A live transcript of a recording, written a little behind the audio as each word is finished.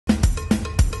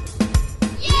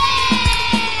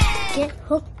Get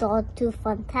hooked on to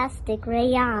FunTastic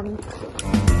Rayyan.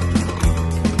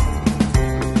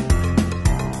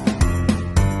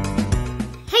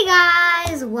 Hey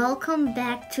guys, welcome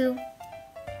back to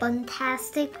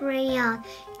FunTastic Rayyan.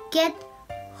 Get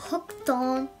hooked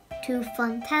on to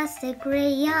FunTastic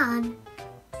Rayyan.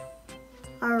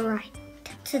 Alright,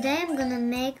 today I'm gonna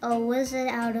make a wizard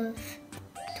out of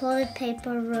toilet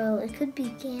paper roll. It could be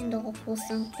Gandalf or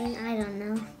something, I don't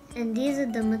know. And these are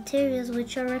the materials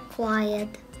which are required.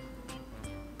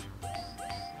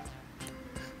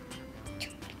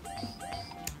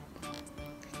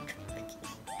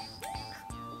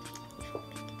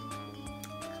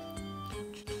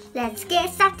 Let's get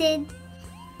started.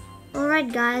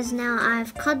 Alright guys, now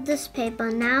I've cut this paper.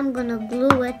 Now I'm gonna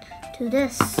glue it to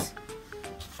this.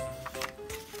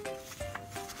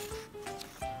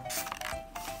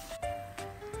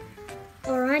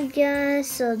 Alright guys,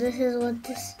 so this is what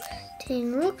this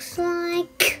thing looks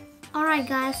like. Alright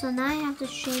guys, so now I have to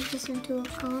shape this into a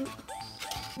cone.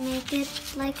 Make it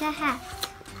like a hat.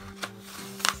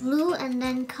 Glue and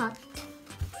then cut.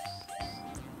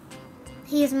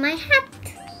 Here's my hat.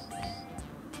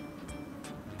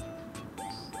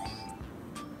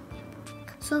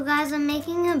 So guys, I'm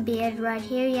making a beard right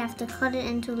here. You have to cut it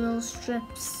into little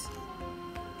strips.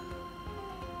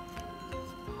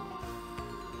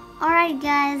 Alright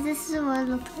guys, this is what it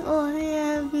looks like. Oh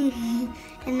yeah.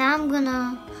 And now I'm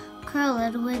gonna curl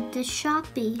it with the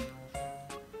Sharpie.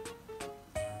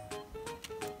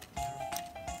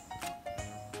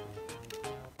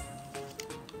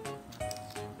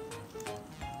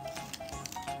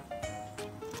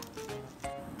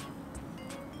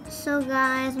 So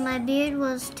guys, my beard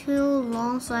was too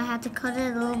long, so I had to cut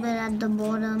it a little bit at the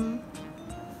bottom.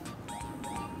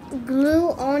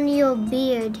 Glue on your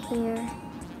beard here.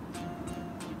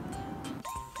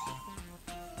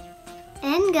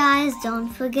 And guys, don't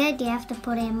forget you have to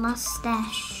put a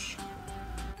mustache.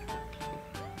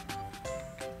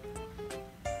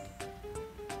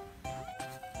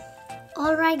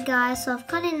 Alright guys, so I've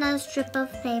cut another strip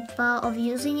of paper of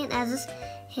using it as a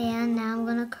hair. Now I'm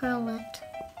gonna curl it.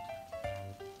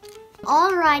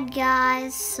 Alright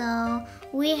guys, so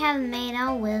we have made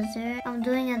our wizard. I'm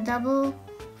doing a double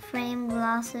frame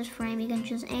glasses frame. You can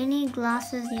choose any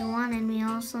glasses you want, and we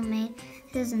also made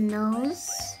his nose.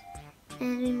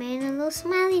 And we made a little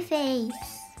smiley face.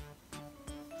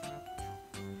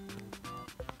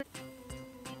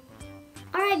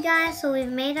 Alright guys, so we've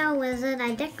made our wizard.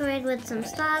 I decorated with some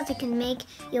stars. You can make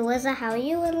your wizard how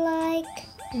you would like.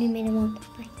 And we made it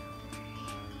multiply.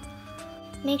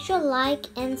 Make sure to like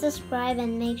and subscribe,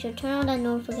 and make sure to turn on that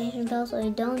notification bell so you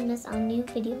don't miss our new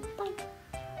video.